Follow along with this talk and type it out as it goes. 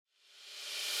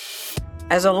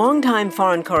As a longtime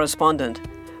foreign correspondent,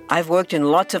 I've worked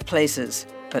in lots of places,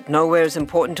 but nowhere as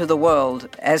important to the world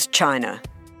as China.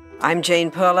 I'm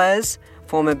Jane Perlez,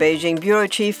 former Beijing bureau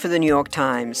chief for the New York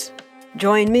Times.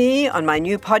 Join me on my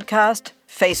new podcast,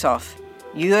 Face Off,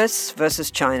 U.S.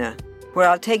 versus China, where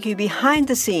I'll take you behind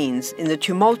the scenes in the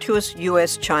tumultuous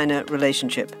U.S.-China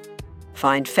relationship.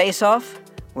 Find Face Off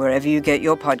wherever you get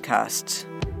your podcasts.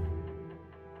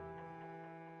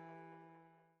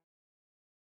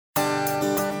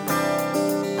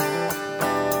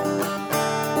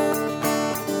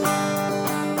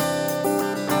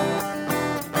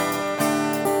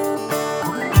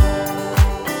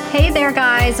 Hey there,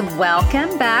 guys.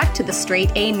 Welcome back to the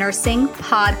Straight A Nursing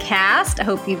Podcast. I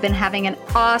hope you've been having an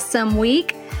awesome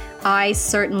week. I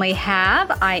certainly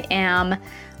have. I am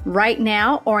right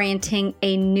now orienting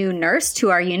a new nurse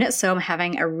to our unit, so I'm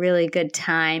having a really good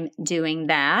time doing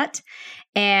that.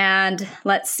 And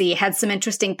let's see, had some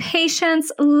interesting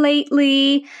patients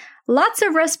lately. Lots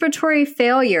of respiratory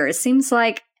failures. Seems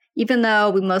like even though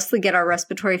we mostly get our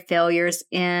respiratory failures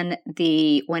in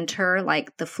the winter,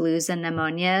 like the flus and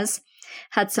pneumonias,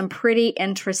 had some pretty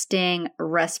interesting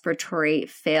respiratory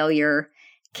failure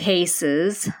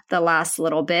cases the last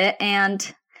little bit.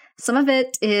 And some of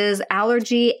it is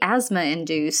allergy asthma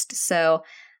induced. So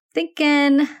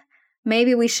thinking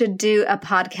maybe we should do a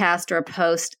podcast or a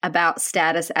post about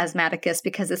status asthmaticus,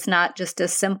 because it's not just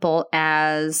as simple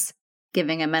as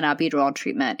giving them an albuterol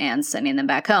treatment and sending them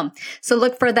back home. So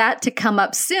look for that to come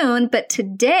up soon. But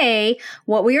today,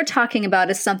 what we are talking about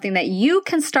is something that you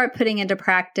can start putting into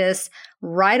practice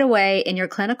right away in your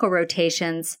clinical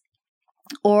rotations.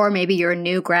 Or maybe you're a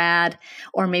new grad,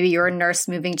 or maybe you're a nurse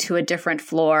moving to a different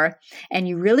floor, and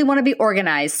you really want to be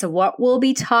organized. So what we'll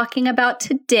be talking about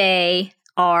today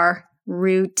are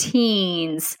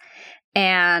routines.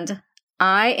 And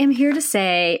I am here to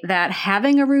say that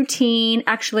having a routine,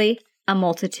 actually a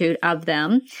multitude of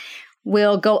them,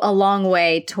 will go a long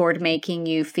way toward making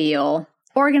you feel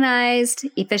organized,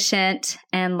 efficient,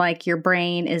 and like your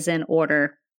brain is in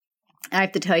order. I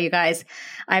have to tell you guys,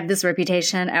 I have this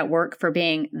reputation at work for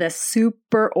being the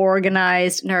super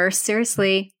organized nurse.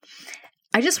 Seriously,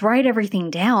 I just write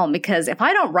everything down, because if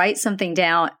I don't write something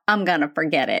down, I'm going to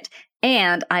forget it.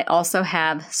 And I also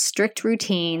have strict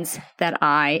routines that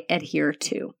I adhere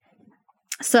to.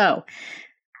 So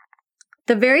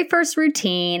the very first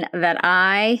routine that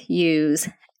I use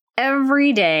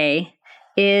every day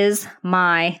is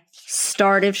my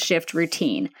start of shift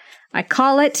routine. I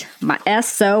call it my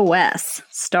SOS,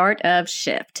 start of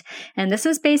shift. And this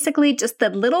is basically just the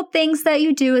little things that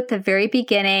you do at the very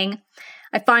beginning.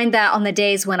 I find that on the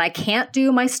days when I can't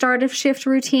do my start of shift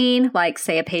routine, like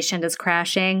say a patient is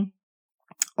crashing,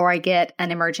 or I get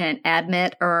an emergent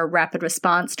admit or a rapid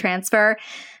response transfer,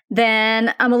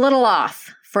 then I'm a little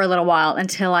off for a little while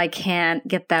until I can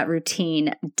get that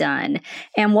routine done.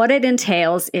 And what it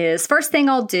entails is, first thing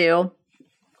I'll do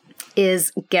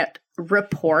is get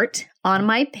report on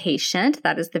my patient.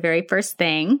 That is the very first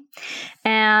thing.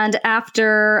 And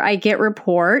after I get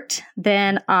report,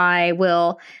 then I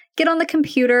will get on the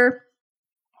computer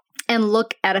and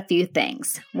look at a few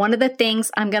things. One of the things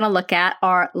I'm going to look at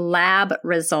are lab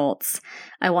results.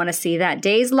 I want to see that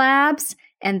day's labs,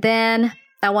 and then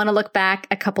I want to look back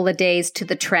a couple of days to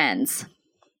the trends.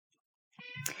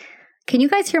 Can you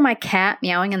guys hear my cat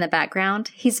meowing in the background?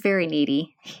 He's very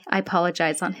needy. I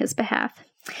apologize on his behalf.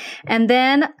 And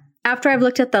then after I've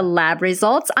looked at the lab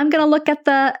results, I'm going to look at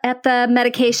the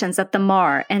medications, at the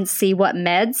MAR, and see what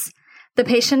meds the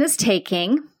patient is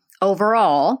taking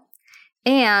overall,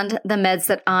 and the meds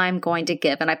that I'm going to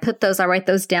give. And I write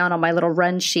those down on my little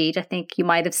run sheet. I think you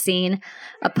might have seen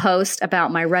a post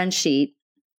about my run sheet.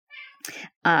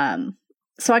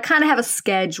 So I kind of have a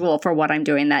schedule for what I'm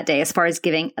doing that day as far as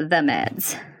giving the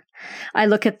meds. I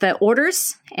look at the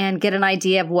orders and get an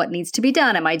idea of what needs to be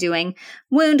done. Am I doing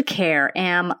wound care?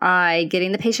 Am I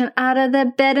getting the patient out of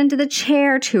the bed into the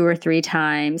chair 2 or 3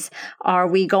 times? Are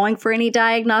we going for any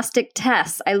diagnostic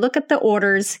tests? I look at the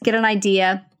orders, get an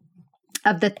idea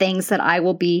of the things that I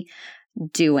will be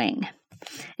doing.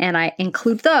 And I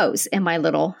include those in my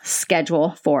little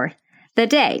schedule for the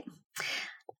day.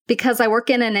 Because I work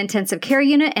in an intensive care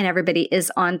unit and everybody is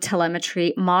on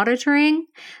telemetry monitoring,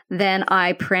 then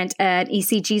I print an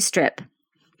ECG strip.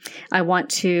 I want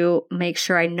to make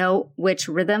sure I know which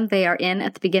rhythm they are in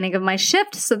at the beginning of my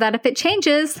shift, so that if it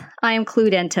changes, I am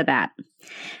clued into that.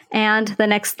 And the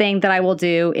next thing that I will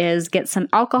do is get some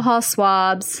alcohol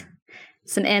swabs,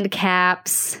 some end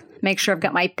caps, make sure I've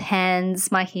got my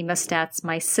pens, my hemostats,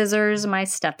 my scissors, my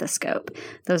stethoscope.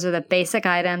 Those are the basic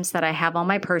items that I have on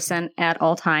my person at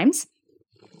all times.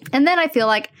 And then I feel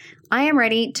like I am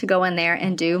ready to go in there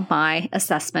and do my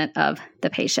assessment of the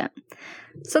patient.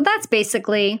 So that's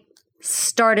basically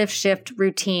start of shift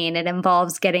routine. It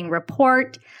involves getting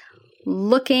report,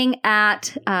 looking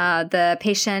at the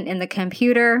patient in the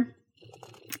computer.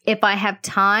 If I have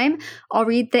time, I'll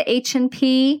read the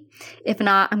H&P. If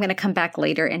not, I'm going to come back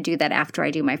later and do that after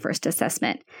I do my first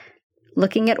assessment.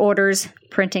 Looking at orders,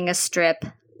 printing a strip,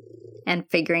 and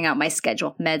figuring out my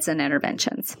schedule, meds and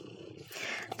interventions.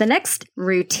 The next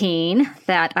routine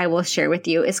that I will share with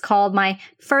you is called my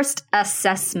first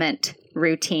assessment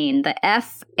routine, the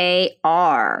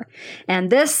FAR.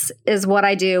 And this is what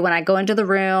I do when I go into the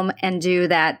room and do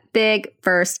that big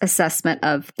first assessment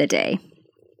of the day.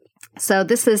 So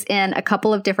this is in a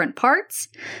couple of different parts.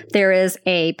 There is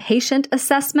a patient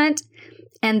assessment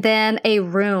and then a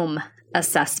room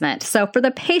assessment. So for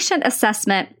the patient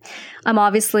assessment, I'm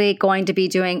obviously going to be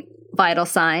doing vital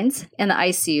signs in the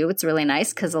ICU. It's really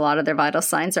nice because a lot of their vital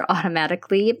signs are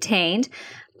automatically obtained.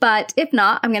 But if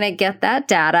not, I'm going to get that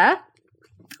data.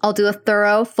 I'll do a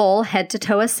thorough, full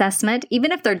head-to-toe assessment,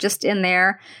 even if they're just in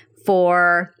there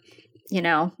for,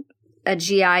 a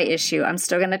GI issue. I'm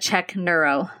still going to check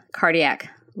neuro, cardiac,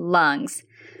 lungs,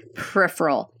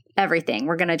 peripheral, everything.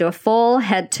 We're going to do a full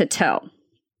head-to-toe.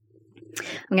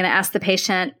 I'm going to ask the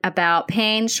patient about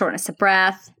pain, shortness of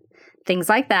breath, things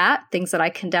like that, things that I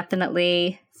can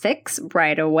definitely fix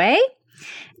right away,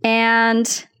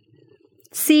 and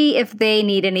see if they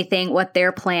need anything, what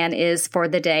their plan is for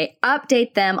the day,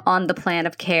 update them on the plan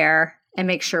of care, and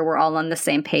make sure we're all on the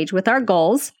same page with our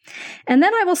goals. And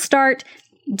then I will start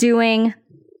doing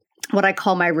what I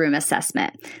call my room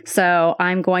assessment. So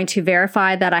I'm going to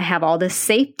verify that I have all the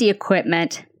safety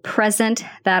equipment present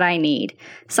that I need.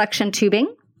 Suction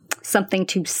tubing, something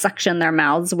to suction their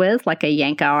mouths with, like a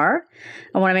Yankauer.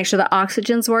 I want to make sure the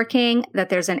oxygen's working, that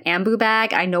there's an ambu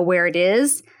bag. I know where it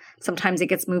is. Sometimes it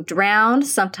gets moved around.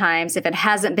 Sometimes if it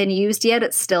hasn't been used yet,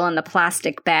 it's still in the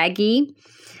plastic baggie.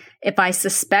 If I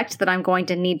suspect that I'm going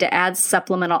to need to add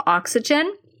supplemental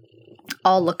oxygen,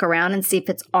 I'll look around and see if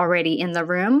it's already in the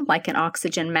room, like an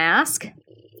oxygen mask.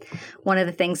 One of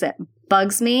the things that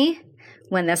bugs me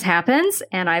when this happens,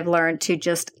 and I've learned to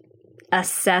just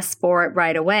assess for it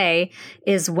right away,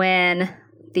 is when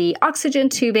the oxygen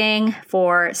tubing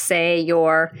for, say,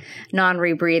 your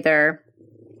non-rebreather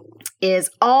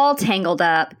is all tangled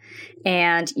up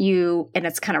and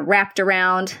it's kind of wrapped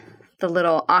around the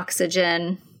little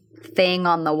oxygen thing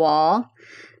on the wall.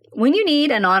 When you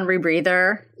need a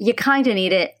non-rebreather, you kind of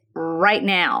need it right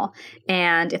now.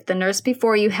 And if the nurse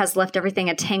before you has left everything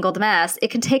a tangled mess, it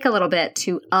can take a little bit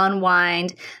to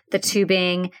unwind the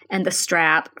tubing and the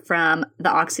strap from the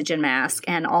oxygen mask,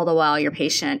 and all the while your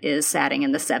patient is sitting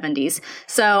in the 70s.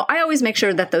 So I always make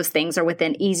sure that those things are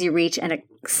within easy reach and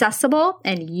accessible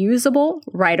and usable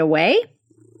right away.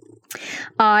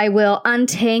 I will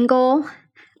untangle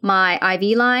my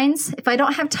IV lines. If I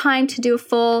don't have time to do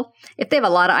if they have a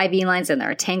lot of IV lines and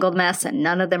they're a tangled mess and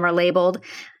none of them are labeled,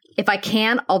 if I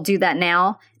can, I'll do that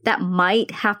now. That might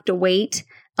have to wait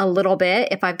a little bit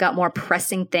if I've got more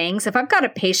pressing things. If I've got a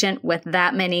patient with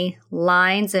that many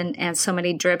lines and so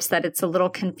many drips that it's a little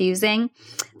confusing,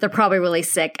 they're probably really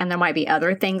sick and there might be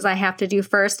other things I have to do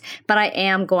first, but I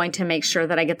am going to make sure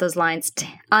that I get those lines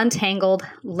untangled,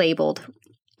 labeled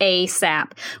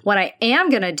ASAP. What I am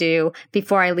going to do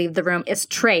before I leave the room is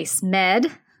trace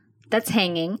med that's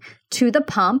hanging to the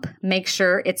pump, make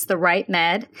sure it's the right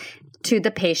med, to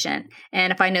the patient.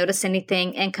 And if I notice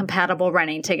anything incompatible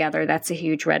running together, that's a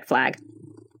huge red flag.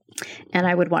 And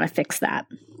I would want to fix that.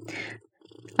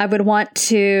 I would want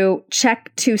to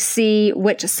check to see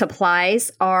which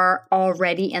supplies are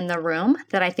already in the room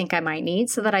that I think I might need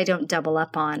so that I don't double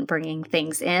up on bringing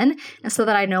things in, and so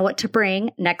that I know what to bring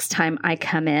next time I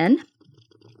come in.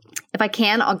 If I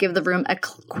can, I'll give the room a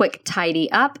quick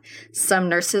tidy up. Some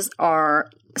nurses are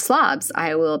slobs,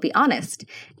 I will be honest.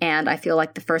 And I feel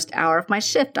like the first hour of my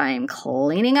shift, I am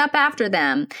cleaning up after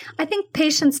them. I think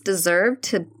patients deserve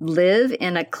to live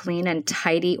in a clean and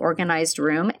tidy, organized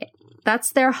room.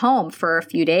 That's their home for a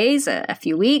few days, a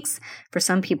few weeks, for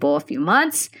some people, a few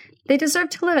months. They deserve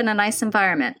to live in a nice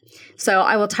environment. So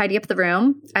I will tidy up the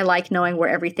room. I like knowing where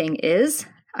everything is.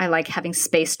 I like having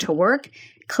space to work,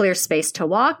 clear space to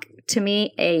walk. To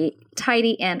me, a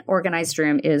tidy and organized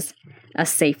room is a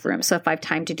safe room. So if I have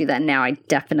time to do that now, I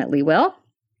definitely will.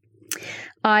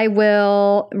 I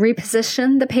will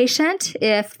reposition the patient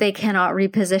if they cannot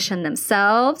reposition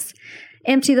themselves,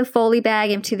 empty the Foley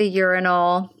bag, empty the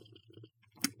urinal,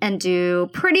 and do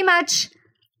pretty much,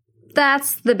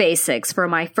 that's the basics for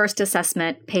my first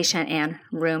assessment, patient and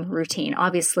room routine.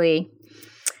 Obviously,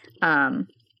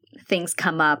 things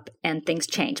come up and things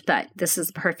change, but this is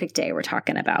the perfect day we're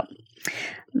talking about.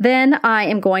 Then I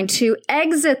am going to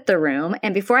exit the room.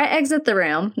 And before I exit the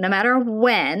room, no matter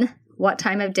when, what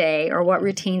time of day, or what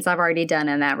routines I've already done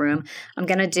in that room, I'm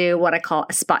going to do what I call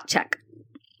a spot check.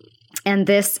 And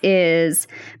this is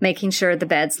making sure the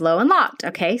bed's low and locked.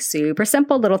 Okay, super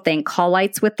simple little thing. Call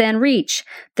lights within reach.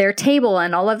 Their table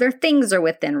and all of their things are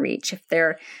within reach. If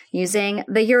they're using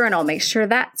the urinal, make sure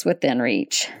that's within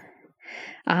reach.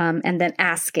 And then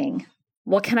asking,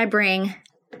 what can I bring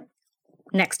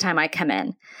next time I come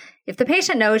in? If the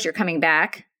patient knows you're coming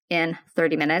back in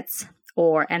 30 minutes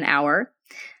or an hour,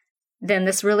 then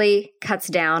this really cuts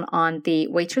down on the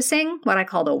waitressing, what I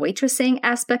call the waitressing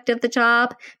aspect of the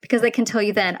job, because they can tell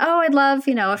you then, oh, I'd love,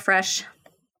 a fresh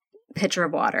pitcher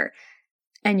of water,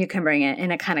 and you can bring it,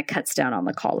 and it kind of cuts down on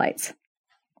the call lights.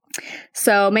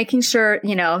 So making sure,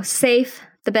 safe,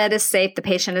 the bed is safe, the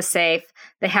patient is safe,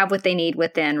 they have what they need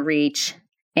within reach,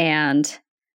 and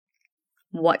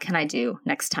what can I do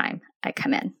next time I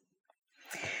come in?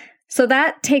 So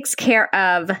that takes care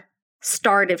of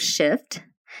start of shift,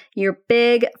 your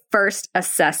big first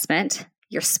assessment,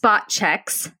 your spot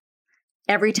checks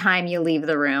every time you leave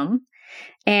the room.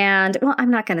 And, well, you're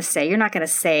not going to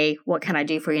say, what can I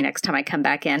do for you next time I come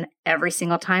back in every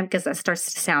single time, because that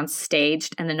starts to sound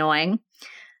staged and annoying.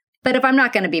 But if I'm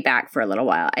not going to be back for a little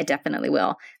while, I definitely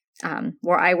will.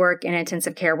 Where I work in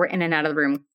intensive care, we're in and out of the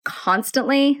room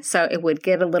constantly. So it would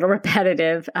get a little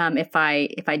repetitive if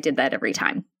I did that every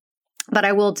time. But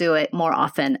I will do it more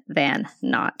often than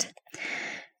not.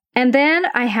 And then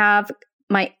I have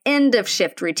my end of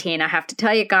shift routine. I have to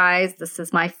tell you guys, this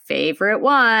is my favorite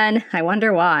one. I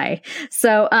wonder why.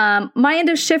 So my end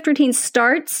of shift routine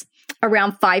starts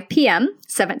around 5 p.m.,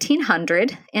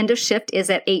 1700. End of shift is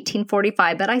at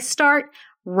 1845, but I start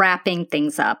wrapping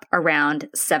things up around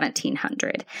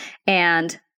 1700.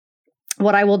 And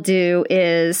what I will do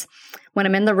is when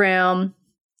I'm in the room,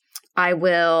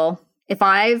 if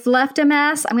I've left a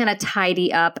mess, I'm going to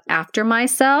tidy up after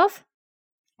myself.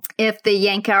 If the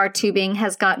yank hour tubing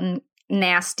has gotten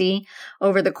nasty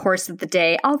over the course of the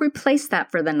day, I'll replace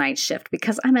that for the night shift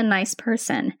because I'm a nice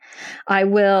person. I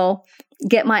will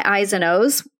get my I's and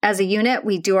O's. As a unit,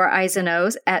 we do our I's and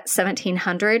O's at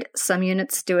 1700. Some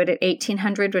units do it at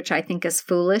 1800, which I think is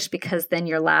foolish because then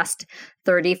your last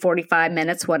 30, 45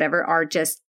 minutes, whatever, are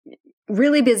just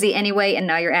really busy anyway, and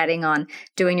now you're adding on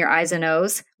doing your I's and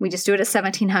O's. We just do it at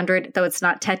 1700, though it's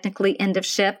not technically end of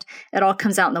shift. It all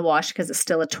comes out in the wash because it's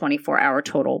still a 24-hour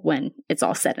total when it's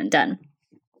all said and done.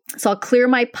 So I'll clear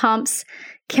my pumps,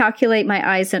 calculate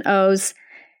my I's and O's,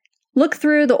 look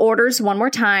through the orders one more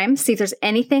time, see if there's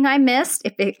anything I missed.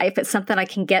 If it's something I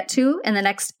can get to in the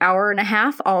next hour and a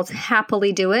half, I'll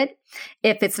happily do it.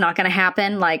 If it's not going to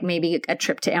happen, like maybe a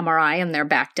trip to MRI and they're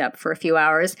backed up for a few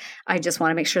hours, I just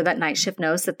want to make sure that night shift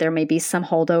knows that there may be some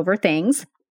holdover things.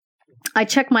 I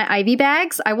check my IV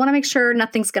bags. I want to make sure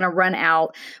nothing's going to run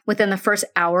out within the first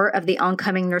hour of the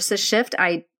oncoming nurse's shift.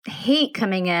 I hate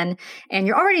coming in and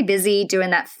you're already busy doing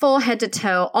that full head to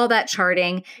toe, all that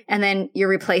charting, and then you're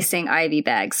replacing IV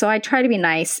bags. So I try to be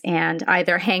nice and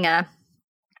either hang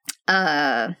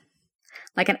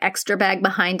like an extra bag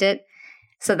behind it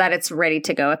so that it's ready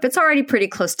to go. If it's already pretty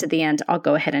close to the end, I'll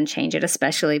go ahead and change it,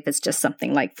 especially if it's just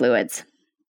something like fluids.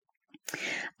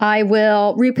 I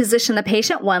will reposition the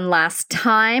patient one last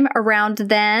time around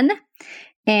then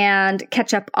and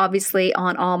catch up, obviously,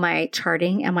 on all my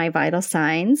charting and my vital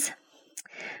signs.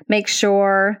 Make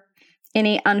sure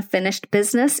any unfinished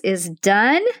business is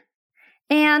done.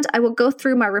 And I will go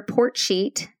through my report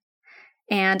sheet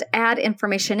and add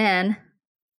information in.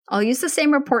 I'll use the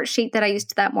same report sheet that I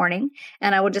used that morning,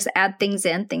 and I will just add things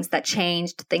in, things that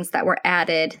changed, things that were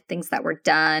added, things that were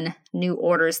done, new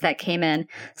orders that came in,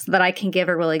 so that I can give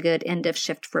a really good end of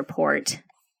shift report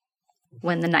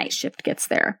when the night shift gets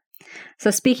there. So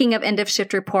speaking of end of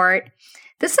shift report,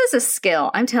 this is a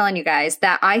skill, I'm telling you guys,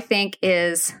 that I think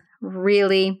is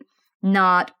really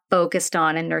not focused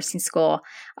on in nursing school.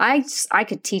 I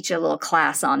could teach a little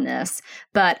class on this,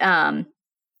 but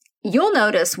you'll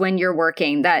notice when you're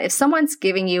working that if someone's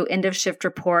giving you end of shift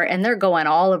report and they're going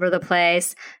all over the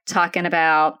place talking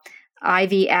about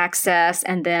IV access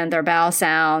and then their bowel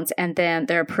sounds and then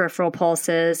their peripheral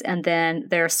pulses and then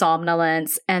their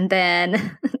somnolence and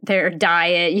then their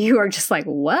diet, you are just like,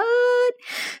 what?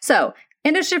 So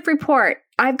end of shift report.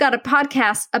 I've got a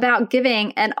podcast about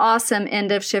giving an awesome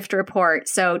end of shift report.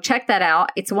 So check that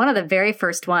out. It's one of the very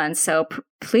first ones. So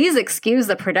please excuse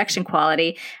the production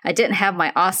quality. I didn't have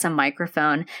my awesome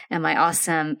microphone and my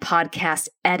awesome podcast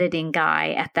editing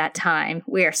guy at that time.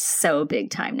 We are so big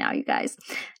time now, you guys.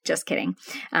 Just kidding.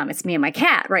 It's me and my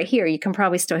cat right here. You can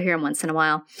probably still hear him once in a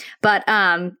while. But,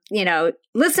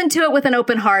 listen to it with an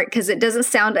open heart because it doesn't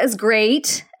sound as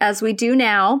great as we do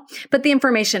now. But the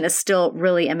information is still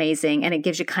really amazing, and it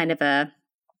gives you kind of a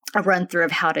run through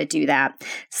of how to do that.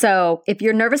 So if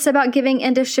you're nervous about giving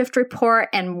end of shift report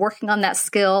and working on that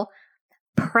skill,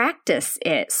 practice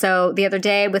it. So the other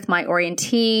day with my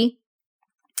orientee,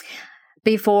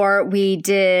 before we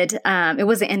did, it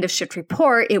was an end of shift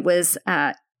report. It was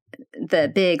the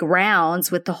big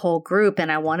rounds with the whole group, and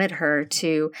I wanted her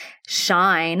to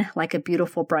shine like a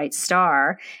beautiful bright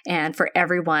star and for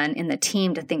everyone in the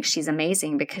team to think she's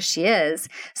amazing because she is.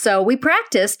 So we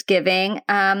practiced giving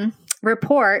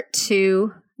report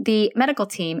to the medical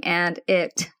team, and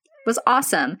it was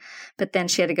awesome. But then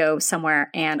she had to go somewhere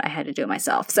and I had to do it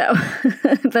myself. So,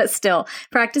 but still,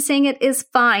 practicing it is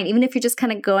fine. Even if you're just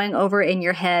kind of going over in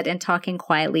your head and talking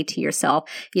quietly to yourself,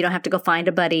 you don't have to go find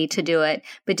a buddy to do it,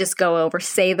 but just go over,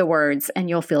 say the words, and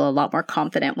you'll feel a lot more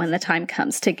confident when the time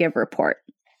comes to give report.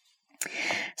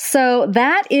 So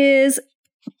that is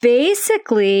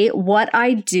basically what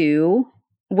I do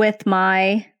with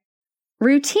my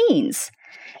routines.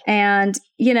 And,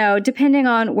 depending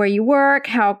on where you work,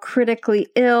 how critically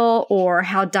ill or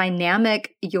how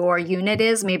dynamic your unit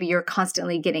is, maybe you're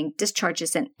constantly getting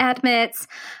discharges and admits.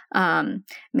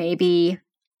 Maybe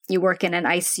you work in an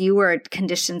ICU where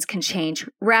conditions can change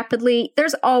rapidly.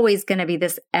 There's always going to be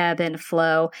this ebb and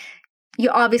flow. You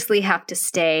obviously have to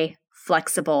stay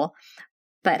flexible,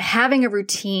 but having a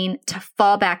routine to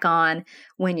fall back on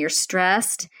when you're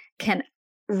stressed can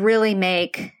really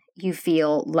make you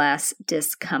feel less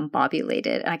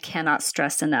discombobulated. I cannot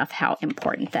stress enough how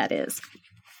important that is.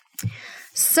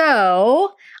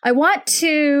 So I want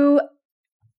to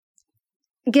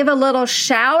give a little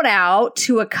shout out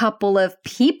to a couple of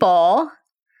people.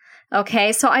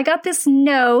 Okay, so I got this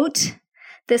note,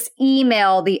 this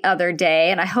email the other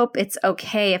day, and I hope it's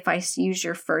okay if I use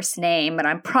your first name, but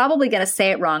I'm probably going to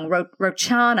say it wrong.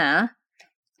 Rochana,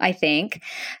 I think.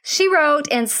 She wrote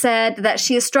and said that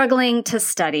she is struggling to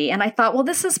study. And I thought, well,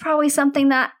 this is probably something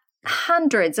that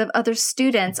hundreds of other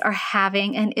students are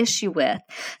having an issue with.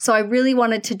 So I really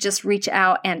wanted to just reach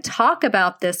out and talk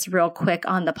about this real quick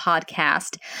on the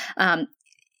podcast.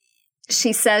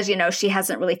 She says, she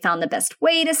hasn't really found the best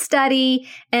way to study.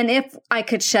 And if I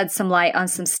could shed some light on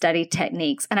some study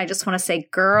techniques. And I just want to say,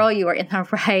 girl, you are in the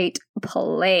right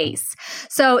place.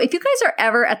 So if you guys are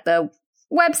ever at the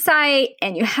website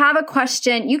and you have a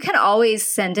question, you can always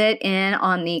send it in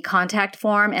on the contact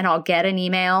form and I'll get an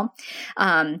email.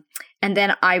 And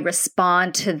then I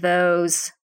respond to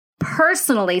those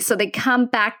personally. So they come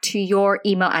back to your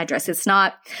email address. It's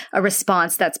not a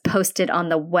response that's posted on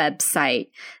the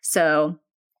website. So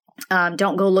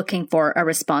don't go looking for a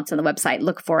response on the website.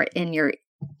 Look for it in your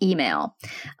email.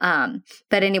 But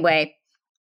anyway,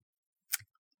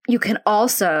 you can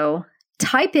also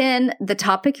type in the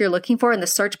topic you're looking for in the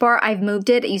search bar. I've moved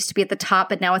it. It used to be at the top,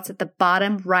 but now it's at the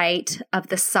bottom right of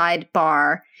the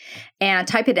sidebar. And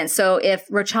type it in. So if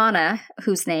Rochana,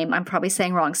 whose name I'm probably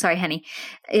saying wrong, sorry, honey,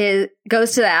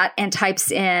 goes to that and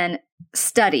types in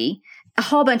study, a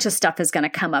whole bunch of stuff is going to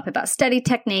come up about study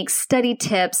techniques, study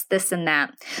tips, this and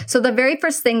that. So the very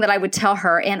first thing that I would tell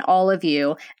her and all of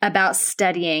you about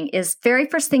studying is very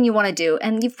first thing you want to do,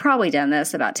 and you've probably done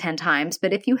this about 10 times,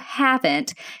 but if you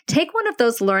haven't, take one of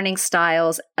those learning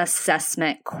styles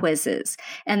assessment quizzes.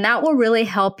 And that will really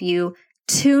help you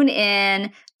tune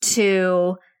in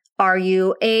to, are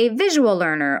you a visual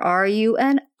learner? Are you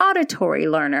an auditory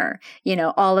learner?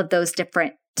 All of those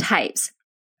different types.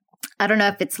 I don't know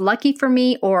if it's lucky for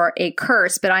me or a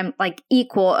curse, but I'm like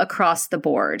equal across the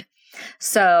board.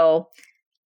 So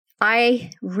I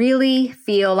really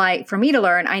feel like for me to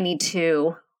learn, I need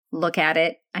to look at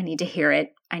it. I need to hear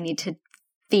it. I need to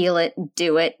feel it,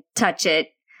 do it, touch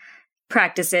it,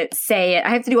 practice it, say it. I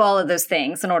have to do all of those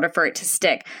things in order for it to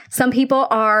stick. Some people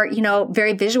are,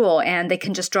 very visual and they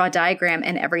can just draw a diagram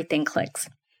and everything clicks.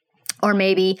 Or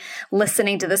maybe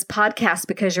listening to this podcast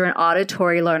because you're an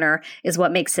auditory learner is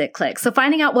what makes it click. So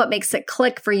finding out what makes it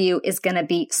click for you is going to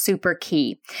be super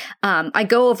key. I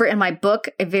go over in my book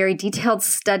a very detailed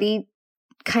study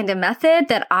kind of method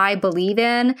that I believe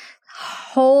in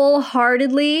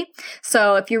wholeheartedly.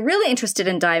 So if you're really interested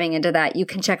in diving into that, you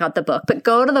can check out the book. But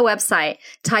go to the website,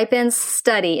 type in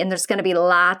study, and there's going to be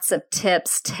lots of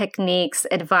tips, techniques,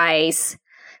 advice,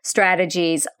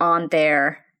 strategies on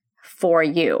there for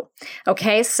you.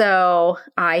 Okay, so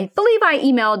I believe I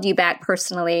emailed you back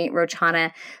personally,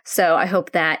 Rochana. So I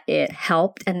hope that it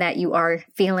helped and that you are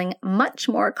feeling much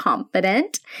more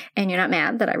confident and you're not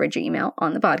mad that I read your email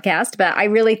on the podcast. But I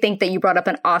really think that you brought up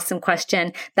an awesome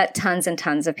question that tons and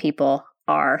tons of people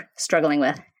are struggling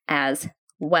with as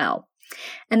well.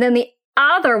 And then the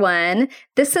other one,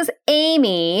 this is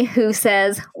Amy, who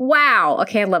says, wow.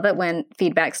 Okay, I love it when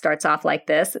feedback starts off like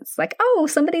this. It's like, oh,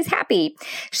 somebody's happy.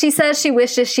 She says she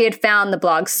wishes she had found the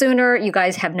blog sooner. You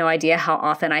guys have no idea how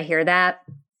often I hear that.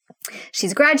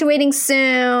 She's graduating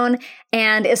soon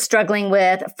and is struggling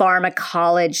with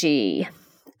pharmacology.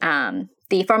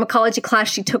 The pharmacology class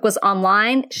she took was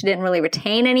online. She didn't really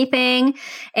retain anything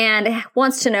and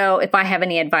wants to know if I have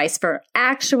any advice for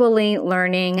actually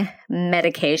learning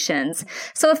medications.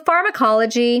 So with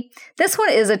pharmacology, this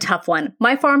one is a tough one.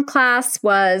 My pharm class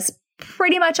was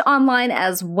pretty much online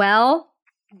as well.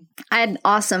 I had an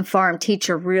awesome pharm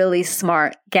teacher, really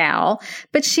smart gal,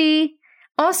 but she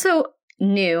also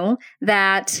knew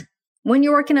that when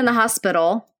you're working in the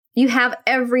hospital, you have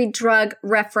every drug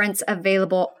reference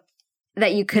available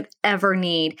that you could ever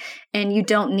need. And you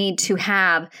don't need to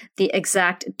have the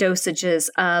exact dosages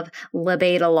of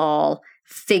labetalol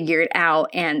figured out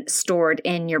and stored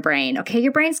in your brain. Okay,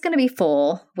 your brain's going to be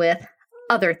full with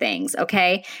other things,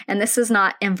 okay? And this is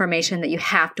not information that you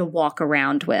have to walk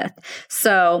around with.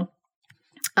 So,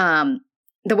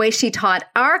 the way she taught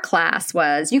our class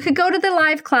was you could go to the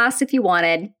live class if you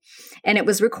wanted, and it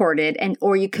was recorded,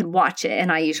 or you could watch it.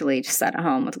 And I usually just sat at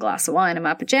home with a glass of wine in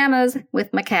my pajamas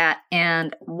with my cat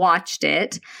and watched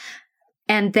it.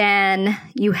 And then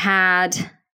you had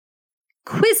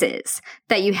quizzes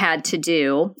that you had to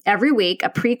do every week, a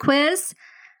pre-quiz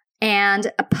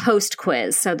and a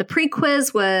post-quiz. So the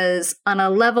pre-quiz was on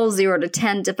a level 0 to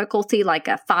 10 difficulty, like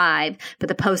a 5, but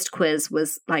the post-quiz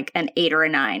was like an 8 or a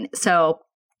 9. So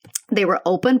they were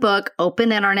open book,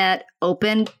 open internet,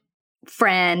 open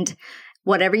friend,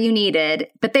 whatever you needed,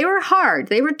 but they were hard.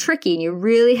 They were tricky, and you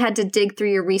really had to dig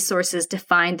through your resources to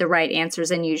find the right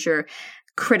answers and use your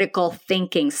critical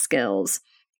thinking skills.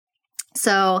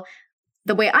 So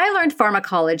the way I learned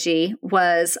pharmacology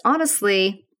was,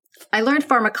 honestly, I learned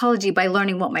pharmacology by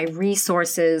learning what my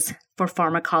resources for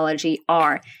pharmacology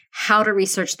are, how to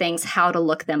research things, how to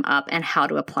look them up, and how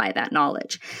to apply that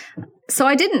knowledge. So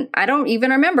I don't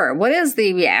even remember. What is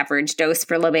the average dose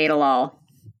for labetalol?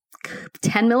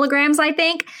 10 milligrams, I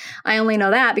think. I only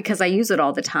know that because I use it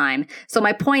all the time. So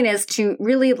my point is to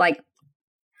really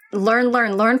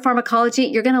learn pharmacology.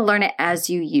 You're going to learn it as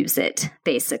you use it,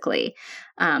 basically.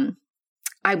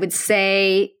 I would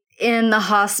say in the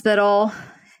hospital,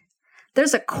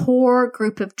 there's a core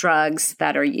group of drugs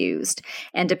that are used.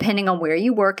 And depending on where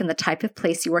you work and the type of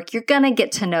place you work, you're going to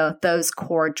get to know those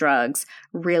core drugs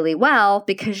really well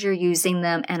because you're using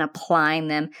them and applying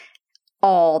them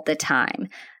all the time.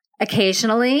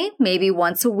 Occasionally, maybe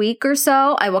once a week or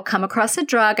so, I will come across a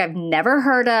drug I've never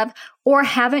heard of or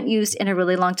haven't used in a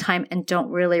really long time and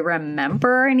don't really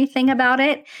remember anything about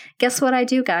it. Guess what I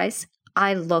do, guys?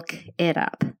 I look it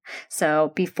up.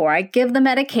 So before I give the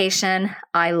medication,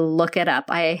 I look it up.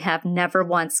 I have never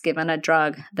once given a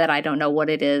drug that I don't know what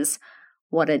it is,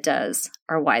 what it does,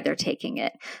 or why they're taking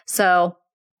it. So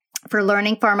for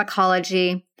learning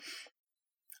pharmacology,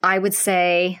 I would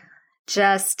say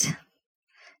just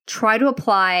try to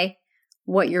apply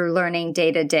what you're learning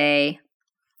day to day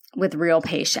with real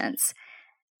patience.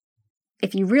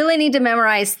 If you really need to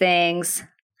memorize things,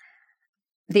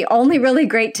 the only really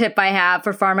great tip I have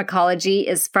for pharmacology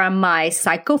is from my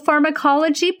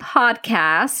psychopharmacology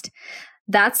podcast.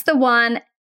 That's the one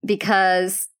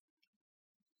because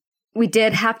we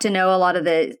did have to know a lot of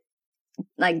the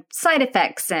side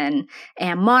effects and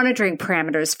monitoring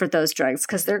parameters for those drugs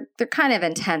because they're kind of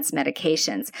intense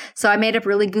medications. So I made up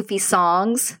really goofy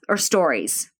songs or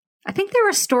stories. I think there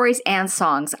were stories and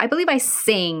songs. I believe I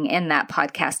sing in that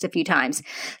podcast a few times.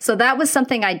 So that was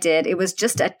something I did. It was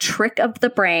just a trick of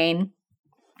the brain.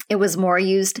 It was more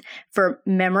used for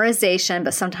memorization,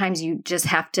 but sometimes you just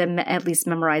have to at least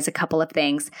memorize a couple of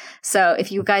things. So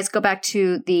if you guys go back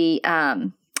to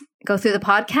go through the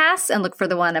podcast and look for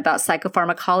the one about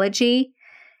psychopharmacology,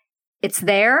 it's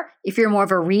there. If you're more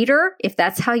of a reader, if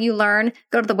that's how you learn,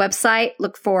 go to the website,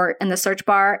 look for in the search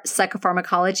bar,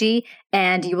 psychopharmacology,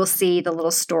 and you will see the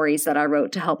little stories that I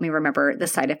wrote to help me remember the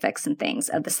side effects and things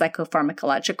of the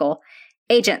psychopharmacological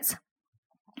agents.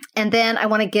 And then I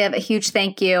want to give a huge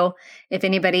thank you. If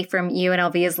anybody from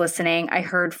UNLV is listening, I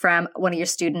heard from one of your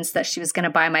students that she was going to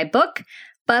buy my book,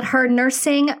 but her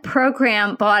nursing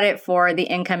program bought it for the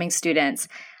incoming students.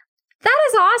 That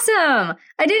is awesome.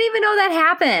 I didn't even know that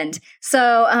happened.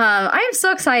 So I am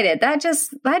so excited. That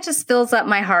just fills up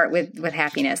my heart with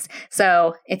happiness.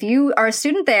 So if you are a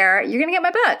student there, you're going to get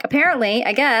my book. Apparently,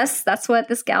 I guess that's what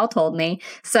this gal told me.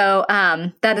 So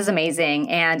that is amazing.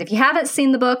 And if you haven't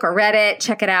seen the book or read it,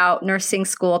 check it out. Nursing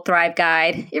School Thrive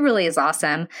Guide. It really is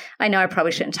awesome. I know I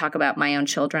probably shouldn't talk about my own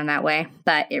children that way,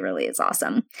 but it really is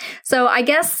awesome. So I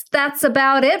guess that's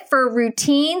about it for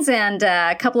routines and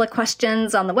a couple of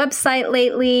questions on the website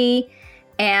lately,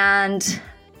 and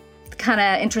kind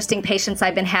of interesting patients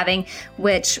I've been having,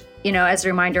 which, as a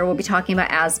reminder, we'll be talking about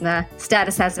asthma,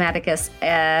 status asthmaticus,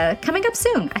 coming up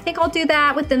soon. I think I'll do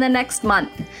that within the next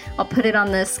month. I'll put it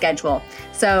on the schedule.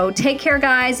 So take care,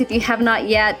 guys. If you have not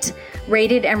yet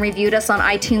rated and reviewed us on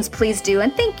iTunes, please do.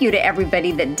 And thank you to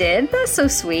everybody that did. That's so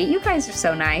sweet. You guys are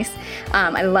so nice.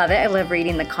 I love it. I love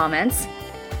reading the comments.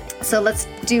 So let's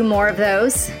do more of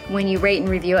those. When you rate and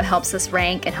review, it helps us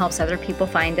rank and helps other people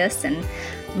find us. And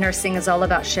nursing is all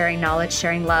about sharing knowledge,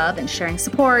 sharing love, and sharing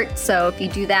support. So if you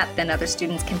do that, then other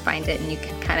students can find it and you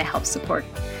can kind of help support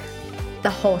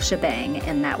the whole shebang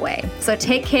in that way. So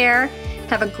take care.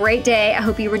 Have a great day. I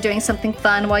hope you were doing something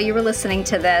fun while you were listening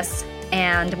to this.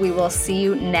 And we will see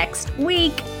you next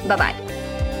week. Bye-bye.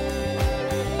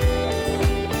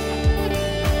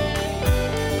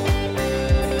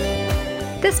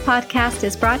 This podcast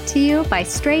is brought to you by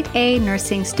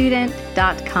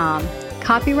straightanursingstudent.com.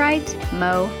 Copyright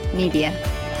Mo Media.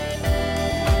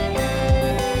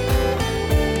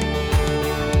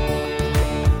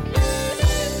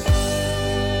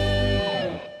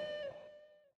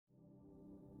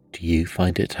 Do you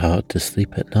find it hard to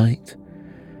sleep at night?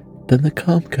 Then the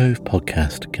Calm Cove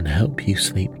podcast can help you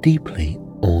sleep deeply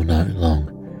all night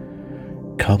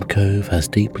long. Calm Cove has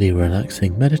deeply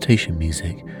relaxing meditation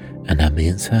music and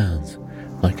ambient sounds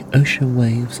like ocean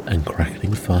waves and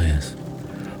crackling fires.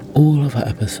 All of our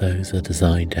episodes are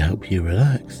designed to help you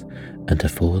relax and to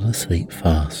fall asleep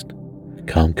fast.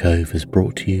 Calm Cove is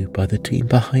brought to you by the team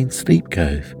behind Sleep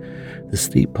Cove, the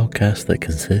sleep podcast that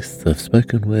consists of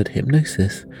spoken word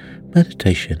hypnosis,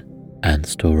 meditation, and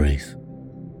stories.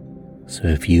 So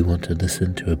if you want to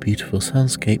listen to a beautiful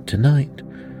soundscape tonight,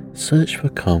 search for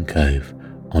Calm Cove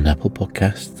on Apple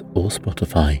Podcasts or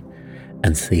Spotify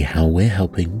and see how we're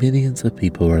helping millions of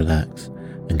people relax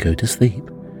and go to sleep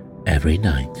every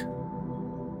night.